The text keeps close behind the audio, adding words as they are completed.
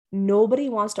Nobody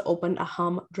wants to open a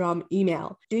humdrum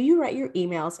email. Do you write your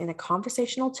emails in a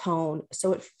conversational tone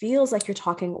so it feels like you're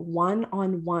talking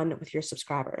one-on-one with your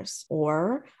subscribers?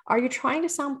 Or are you trying to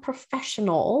sound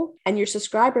professional and your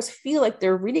subscribers feel like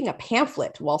they're reading a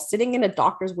pamphlet while sitting in a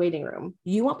doctor's waiting room?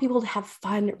 You want people to have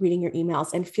fun reading your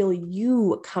emails and feel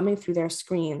you coming through their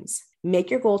screens.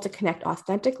 Make your goal to connect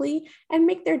authentically and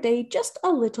make their day just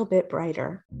a little bit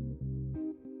brighter.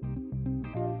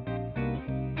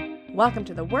 Welcome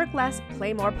to the Work Less,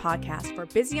 Play More podcast for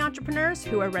busy entrepreneurs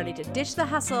who are ready to ditch the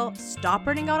hustle, stop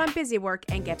burning out on busy work,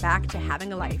 and get back to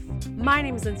having a life. My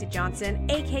name is Lindsay Johnson,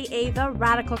 aka The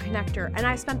Radical Connector, and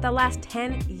I've spent the last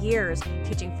 10 years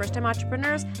teaching first-time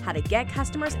entrepreneurs how to get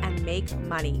customers and make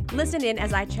money. Listen in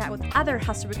as I chat with other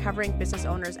hustle-recovering business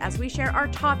owners as we share our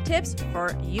top tips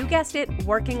for, you guessed it,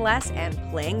 working less and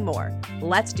playing more.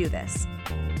 Let's do this.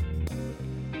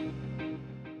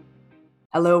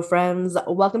 Hello, friends.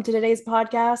 Welcome to today's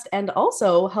podcast. And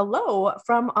also, hello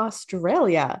from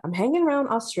Australia. I'm hanging around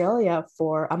Australia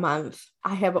for a month.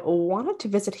 I have wanted to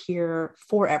visit here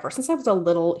forever, since I was a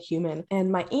little human.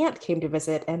 And my aunt came to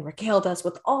visit and regaled us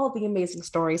with all the amazing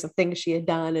stories of things she had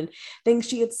done and things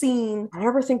she had seen. I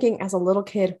remember thinking as a little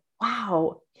kid,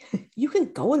 wow, you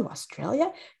can go to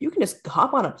Australia. You can just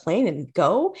hop on a plane and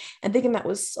go, and thinking that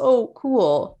was so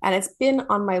cool. And it's been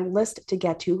on my list to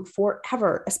get to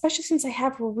forever, especially since I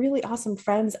have really awesome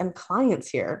friends and clients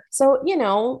here. So,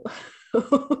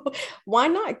 why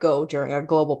not go during a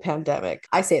global pandemic?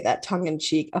 I say that tongue in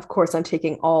cheek. Of course, I'm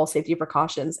taking all safety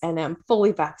precautions and am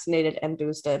fully vaccinated and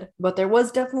boosted. But there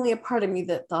was definitely a part of me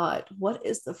that thought, what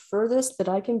is the furthest that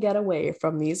I can get away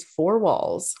from these four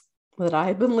walls that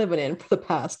I've been living in for the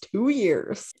past 2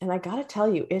 years? And I gotta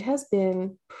tell you, it has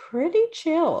been pretty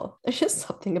chill. There's just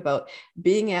something about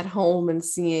being at home and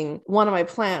seeing one of my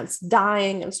plants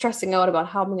dying and stressing out about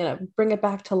how I'm gonna bring it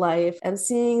back to life, and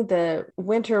seeing the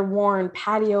winter worn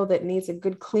patio that needs a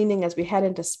good cleaning as we head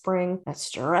into spring that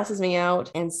stresses me out,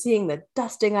 and seeing the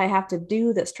dusting I have to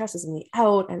do that stresses me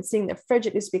out, and seeing the fridge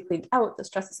that needs to be cleaned out that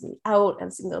stresses me out,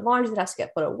 and seeing the laundry that has to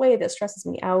get put away that stresses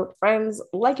me out. Friends,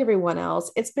 like everyone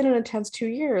else, it's been an intense 2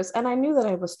 years, and I knew that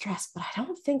I was stressed, but I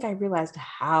don't think I realized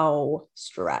how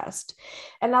stressed.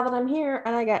 And now that I'm here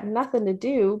and I got nothing to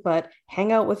do but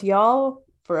hang out with y'all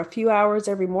for a few hours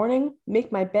every morning,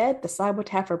 make my bed, decide what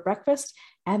to have for breakfast,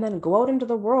 and then go out into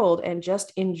the world and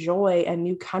just enjoy a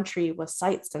new country with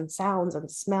sights and sounds and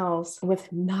smells,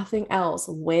 with nothing else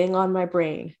weighing on my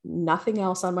brain, nothing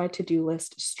else on my to-do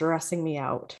list stressing me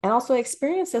out. And also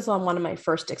experienced this on one of my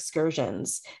first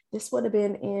excursions. This would have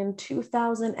been in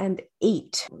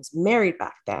 2008. I was married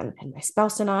back then, and my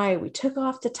spouse and I, we took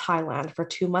off to Thailand for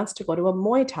 2 months to go to a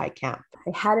Muay Thai camp.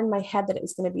 I had in my head that it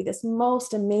was going to be this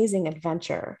most amazing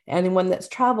adventure. Anyone that's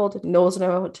traveled knows what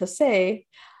I'm about to say.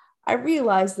 I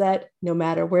realized that no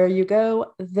matter where you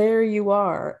go, there you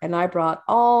are. And I brought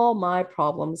all my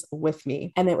problems with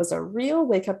me. And it was a real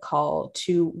wake-up call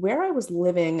to where I was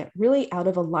living really out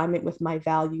of alignment with my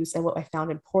values and what I found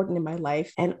important in my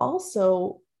life. And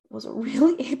also was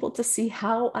really able to see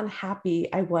how unhappy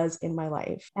I was in my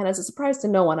life. And as a surprise to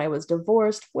no one, I was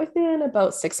divorced within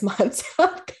about 6 months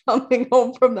of coming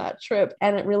home from that trip.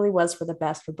 And it really was for the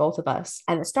best for both of us.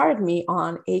 And it started me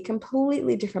on a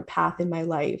completely different path in my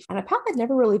life, and a path I'd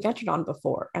never really ventured on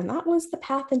before. And that was the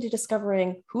path into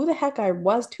discovering who the heck I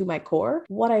was to my core,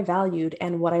 what I valued,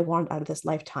 and what I wanted out of this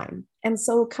lifetime. And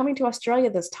so coming to Australia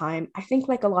this time, I think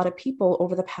like a lot of people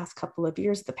over the past couple of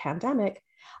years of the pandemic,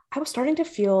 I was starting to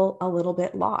feel a little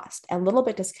bit lost, a little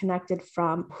bit disconnected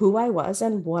from who I was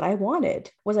and what I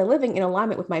wanted. Was I living in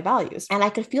alignment with my values? And I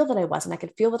could feel that I wasn't. I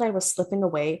could feel that I was slipping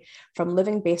away from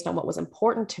living based on what was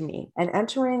important to me and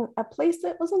entering a place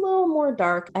that was a little more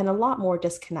dark and a lot more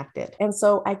disconnected. And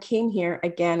so I came here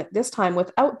again, this time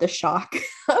without the shock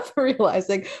of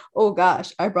realizing, oh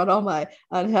gosh, I brought all my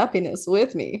unhappiness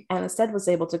with me. And instead was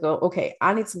able to go, okay,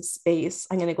 I need some space.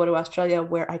 I'm going to go to Australia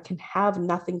where I can have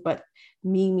nothing but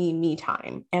me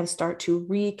time and start to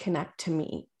reconnect to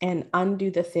me and undo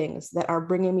the things that are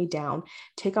bringing me down,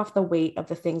 take off the weight of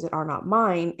the things that are not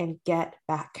mine, and get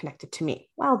back connected to me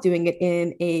while doing it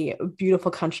in a beautiful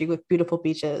country with beautiful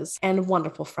beaches and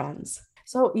wonderful friends.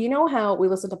 So, you know how we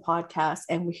listen to podcasts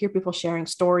and we hear people sharing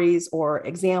stories or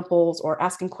examples or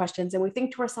asking questions, and we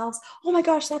think to ourselves, oh my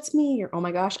gosh, that's me, or oh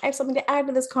my gosh, I have something to add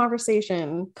to this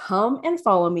conversation. Come and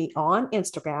follow me on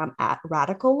Instagram at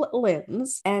Radical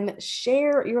Linds and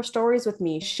share your stories with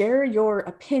me. Share your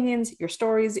opinions, your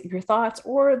stories, your thoughts,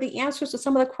 or the answers to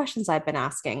some of the questions I've been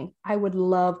asking. I would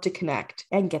love to connect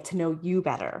and get to know you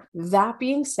better. That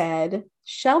being said,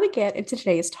 shall we get into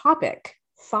today's topic?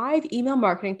 5 email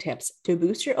marketing tips to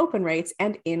boost your open rates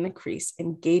and increase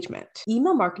engagement.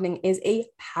 Email marketing is a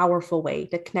powerful way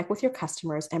to connect with your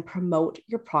customers and promote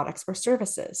your products or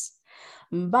services.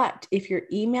 But if your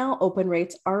email open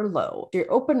rates are low, your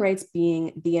open rates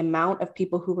being the amount of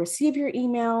people who receive your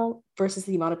email versus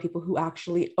the amount of people who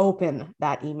actually open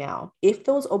that email. If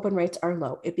those open rates are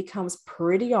low, it becomes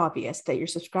pretty obvious that your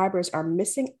subscribers are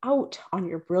missing out on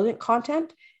your brilliant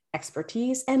content,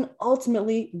 expertise, and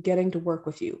ultimately getting to work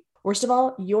with you. Worst of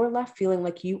all, you're left feeling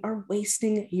like you are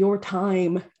wasting your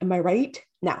time. Am I right?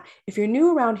 Now, if you're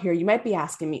new around here, you might be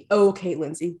asking me, okay,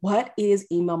 Lindsay, what is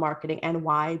email marketing and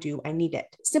why do I need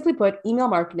it? Simply put, email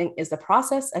marketing is the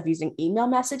process of using email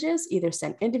messages, either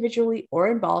sent individually or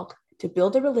in bulk, to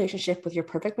build a relationship with your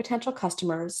perfect potential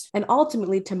customers, and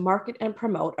ultimately to market and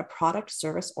promote a product,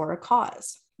 service, or a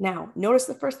cause. Now, notice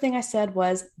the first thing I said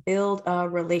was build a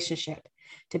relationship.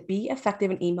 To be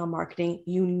effective in email marketing,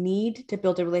 you need to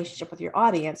build a relationship with your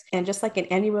audience. And just like in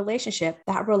any relationship,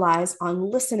 that relies on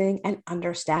listening and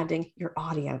understanding your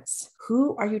audience.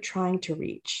 Who are you trying to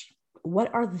reach?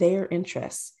 What are their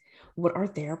interests? What are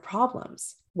their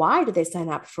problems? Why did they sign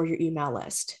up for your email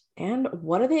list? And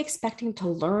what are they expecting to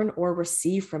learn or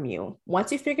receive from you?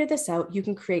 Once you figure this out, you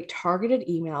can create targeted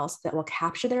emails that will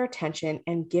capture their attention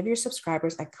and give your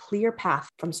subscribers a clear path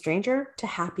from stranger to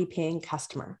happy paying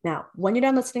customer. Now, when you're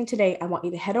done listening today, I want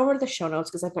you to head over to the show notes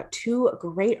because I've got 2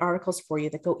 great articles for you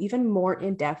that go even more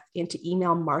in depth into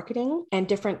email marketing and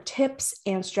different tips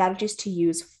and strategies to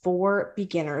use for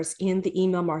beginners in the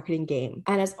email marketing game.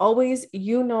 And as always,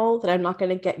 you know that I'm not going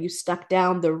to get you stuck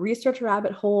down the research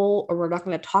rabbit hole, or we're not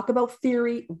going to talk about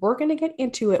theory. We're going to get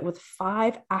into it with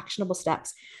 5 actionable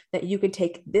steps that you can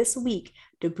take this week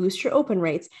to boost your open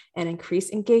rates and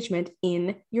increase engagement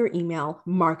in your email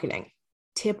marketing.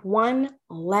 Tip 1,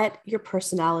 let your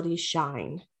personality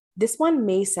shine. This one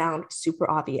may sound super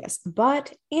obvious,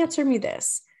 but answer me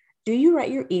this. Do you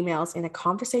write your emails in a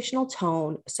conversational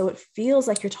tone so it feels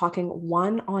like you're talking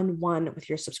one-on-one with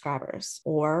your subscribers?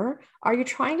 Or are you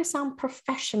trying to sound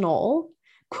professional?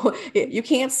 You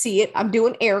can't see it. I'm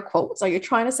doing air quotes. So you're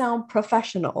trying to sound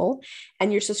professional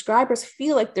and your subscribers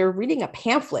feel like they're reading a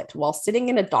pamphlet while sitting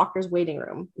in a doctor's waiting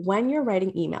room. When you're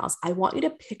writing emails, I want you to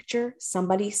picture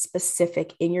somebody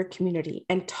specific in your community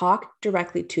and talk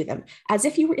directly to them as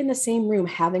if you were in the same room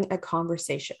having a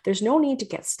conversation. There's no need to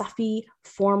get stuffy,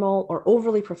 formal, or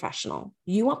overly professional.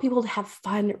 You want people to have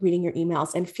fun reading your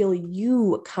emails and feel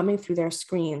you coming through their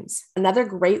screens. Another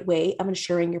great way of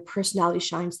ensuring your personality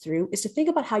shines through is to think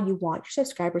about how you want your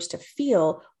subscribers to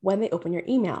feel when they open your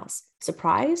emails.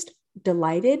 Surprised,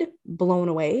 delighted, blown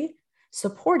away,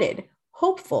 supported,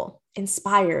 hopeful,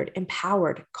 inspired,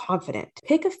 empowered, confident.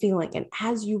 Pick a feeling, and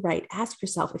as you write, ask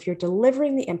yourself if you're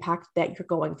delivering the impact that you're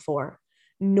going for.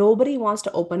 Nobody wants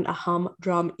to open a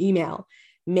humdrum email.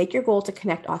 Make your goal to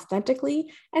connect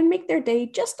authentically and make their day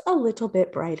just a little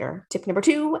bit brighter. Tip number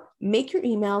 2, make your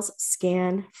emails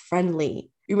scan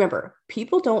friendly. Remember,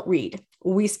 people don't read,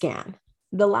 we scan.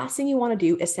 The last thing you want to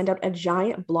do is send out a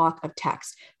giant block of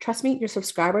text. Trust me, your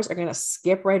subscribers are going to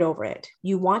skip right over it.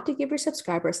 You want to give your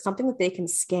subscribers something that they can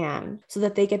scan so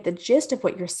that they get the gist of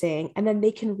what you're saying, and then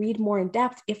they can read more in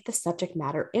depth if the subject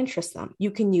matter interests them.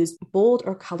 You can use bold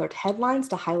or colored headlines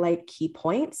to highlight key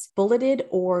points, bulleted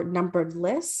or numbered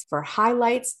lists for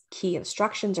highlights, key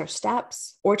instructions or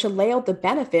steps, or to lay out the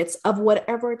benefits of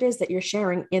whatever it is that you're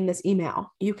sharing in this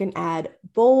email. You can add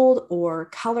bold or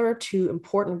color to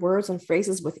important words and phrases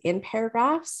within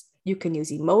paragraphs. You can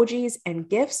use emojis and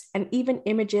GIFs and even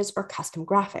images or custom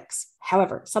graphics.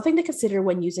 However, something to consider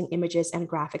when using images and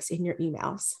graphics in your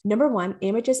emails. Number 1,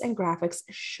 images and graphics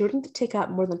shouldn't take up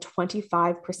more than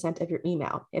 25% of your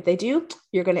email. If they do,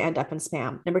 you're going to end up in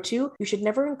spam. Number 2, you should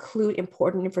never include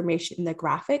important information in the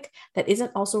graphic that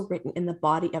isn't also written in the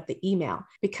body of the email,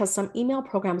 because some email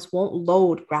programs won't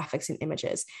load graphics and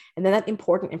images, and then that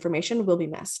important information will be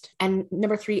missed. And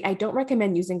number 3, I don't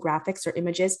recommend using graphics or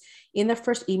images in the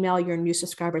first email your new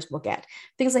subscribers will get.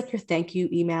 Things like your thank you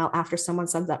email after someone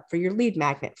signs up for your lead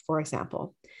magnet, for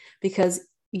example, because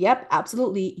yep,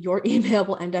 absolutely, your email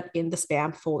will end up in the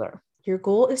spam folder. Your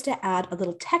goal is to add a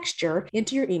little texture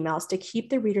into your emails to keep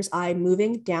the reader's eye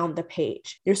moving down the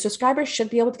page. Your subscribers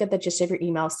should be able to get the gist of your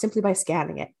email simply by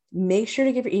scanning it. Make sure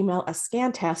to give your email a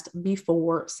scan test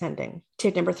before sending.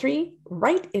 Tip number 3,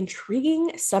 write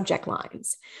intriguing subject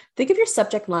lines. Think of your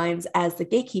subject lines as the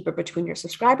gatekeeper between your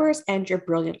subscribers and your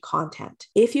brilliant content.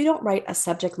 If you don't write a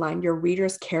subject line your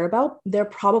readers care about, they're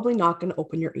probably not going to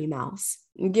open your emails.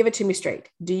 Give it to me straight.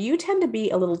 Do you tend to be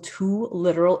a little too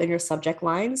literal in your subject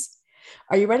lines?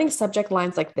 Are you writing subject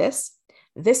lines like this?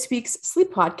 This week's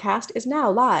sleep podcast is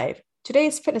now live.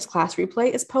 Today's fitness class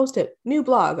replay is posted. New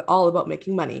blog all about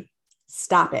making money.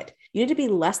 Stop it. You need to be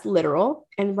less literal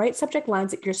and write subject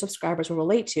lines that your subscribers will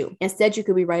relate to. Instead, you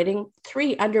could be writing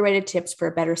 3 underrated tips for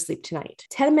a better sleep tonight.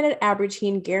 10-minute ab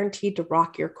routine guaranteed to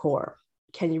rock your core.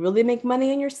 Can you really make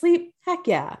money in your sleep? Heck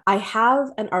yeah. I have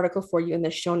an article for you in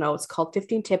the show notes called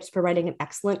 15 Tips for Writing an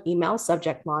Excellent Email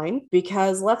Subject Line,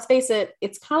 because let's face it,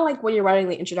 it's kind of like when you're writing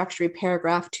the introductory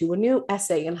paragraph to a new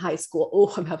essay in high school.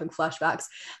 Oh, I'm having flashbacks.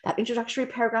 That introductory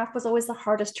paragraph was always the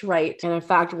hardest to write. And in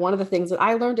fact, one of the things that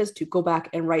I learned is to go back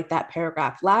and write that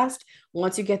paragraph last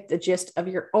once you get the gist of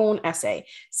your own essay.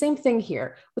 Same thing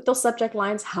here with those subject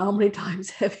lines. How many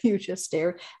times have you just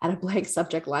stared at a blank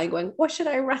subject line going, what should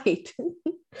I write?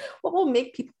 What will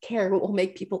make people care? What will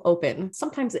make people open?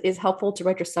 Sometimes it is helpful to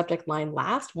write your subject line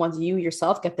last once you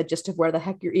yourself get the gist of where the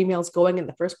heck your email is going in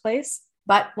the first place.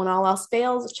 But when all else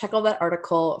fails, check out that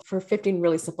article for 15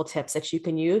 really simple tips that you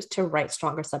can use to write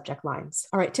stronger subject lines.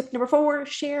 All right, tip number 4,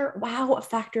 share wow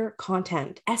factor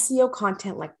content. SEO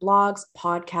content like blogs,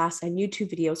 podcasts, and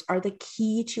YouTube videos are the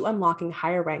key to unlocking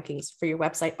higher rankings for your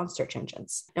website on search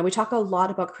engines. Now, we talk a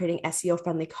lot about creating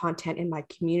SEO-friendly content in my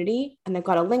community, and I've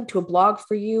got a link to a blog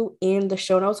for you in the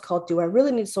show notes called Do I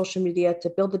Really Need Social Media to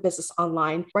Build a Business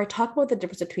Online, where I talk about the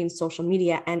difference between social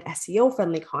media and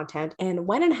SEO-friendly content and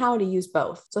when and how to use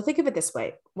both. So think of it this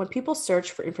way. When people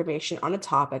search for information on a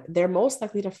topic, they're most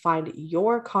likely to find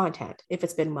your content if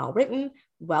it's been well written,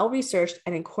 well researched,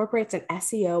 and incorporates an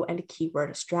SEO and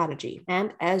keyword strategy.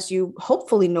 And as you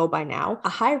hopefully know by now, a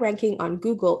high ranking on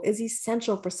Google is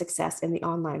essential for success in the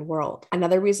online world.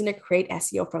 Another reason to create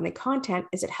SEO-friendly content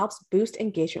is it helps boost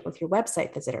engagement with your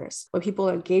website visitors. When people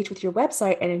engage with your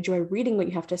website and enjoy reading what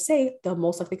you have to say, they'll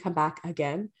most likely come back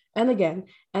again and again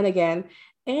and again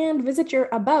and visit your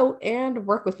About and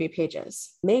Work With Me pages.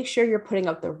 Make sure you're putting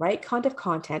out the right kind of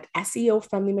content,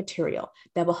 SEO-friendly material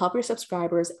that will help your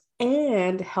subscribers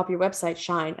and help your website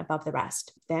shine above the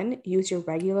rest. Then use your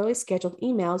regularly scheduled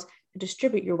emails to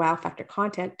distribute your wow factor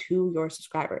content to your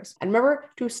subscribers. And remember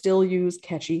to still use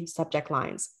catchy subject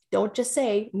lines. Don't just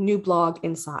say new blog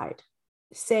inside.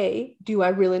 Say, do I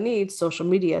really need social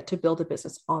media to build a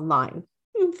business online?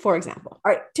 For example.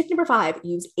 All right, tip number 5,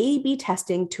 use A/B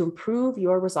testing to improve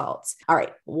your results. All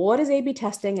right, what is A/B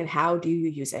testing and how do you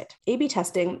use it? A/B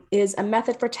testing is a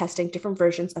method for testing different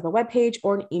versions of a web page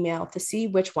or an email to see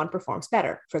which one performs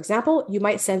better. For example, you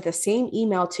might send the same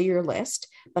email to your list,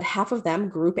 but half of them,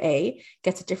 group A,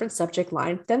 gets a different subject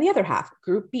line than the other half,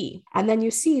 group B. And then you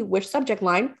see which subject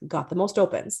line got the most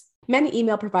opens. Many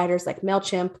email providers like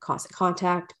MailChimp, Constant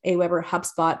Contact, Aweber,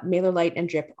 HubSpot, MailerLite, and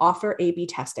Drip offer A/B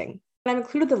testing. And I've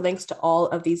included the links to all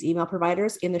of these email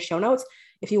providers in the show notes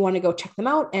if you want to go check them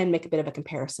out and make a bit of a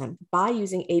comparison. By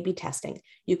using A/B testing,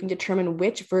 you can determine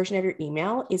which version of your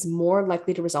email is more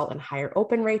likely to result in higher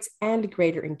open rates and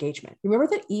greater engagement. Remember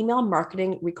that email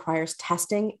marketing requires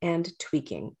testing and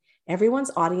tweaking. Everyone's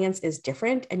audience is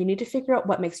different, and you need to figure out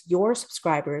what makes your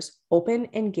subscribers open,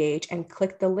 engage, and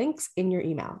click the links in your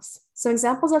emails. Some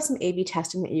examples of some A/B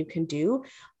testing that you can do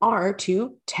are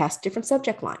to test different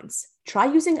subject lines. Try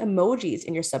using emojis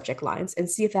in your subject lines and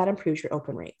see if that improves your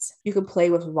open rates. You can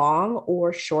play with long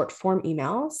or short form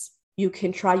emails. You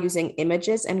can try using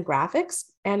images and graphics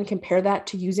and compare that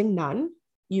to using none.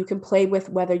 You can play with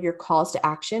whether your calls to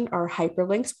action are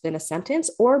hyperlinks within a sentence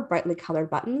or brightly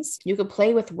colored buttons. You can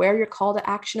play with where your call to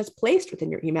action is placed within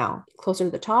your email, closer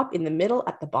to the top, in the middle,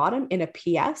 at the bottom, in a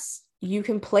PS. You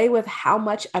can play with how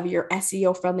much of your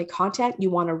SEO-friendly content you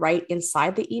want to write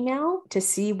inside the email to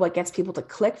see what gets people to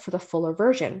click for the fuller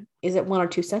version. Is it 1 or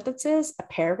 2 sentences, a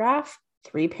paragraph,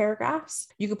 3 paragraphs?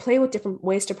 You could play with different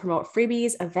ways to promote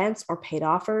freebies, events, or paid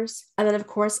offers. And then, of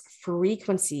course,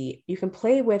 frequency. You can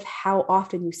play with how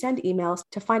often you send emails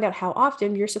to find out how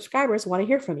often your subscribers want to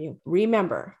hear from you.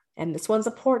 Remember, and this one's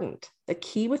important, the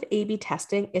key with A/B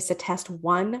testing is to test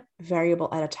one variable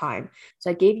at a time. So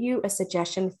I gave you a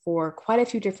suggestion for quite a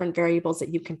few different variables that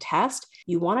you can test.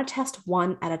 You want to test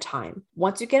one at a time.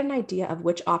 Once you get an idea of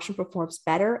which option performs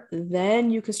better, then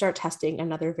you can start testing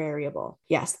another variable.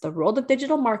 Yes, the world of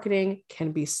digital marketing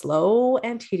can be slow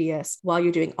and tedious while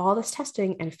you're doing all this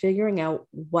testing and figuring out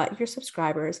what your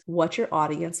subscribers, what your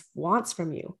audience wants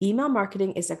from you. Email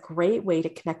marketing is a great way to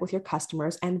connect with your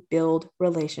customers and build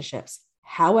relationships.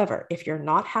 However, if you're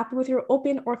not happy with your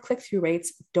open or click-through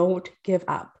rates, don't give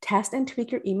up. Test and tweak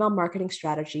your email marketing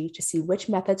strategy to see which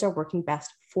methods are working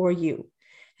best for you.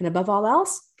 And above all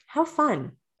else, have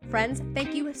fun. Friends,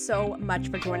 thank you so much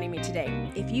for joining me today.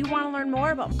 If you want to learn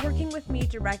more about working with me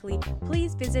directly,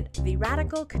 please visit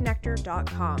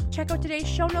theradicalconnector.com. Check out today's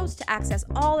show notes to access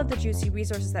all of the juicy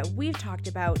resources that we've talked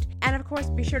about. And of course,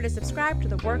 be sure to subscribe to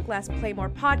the Work Less, Play More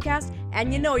podcast.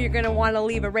 And you know you're going to want to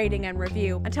leave a rating and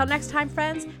review. Until next time,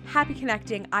 friends, happy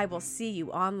connecting. I will see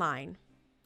you online.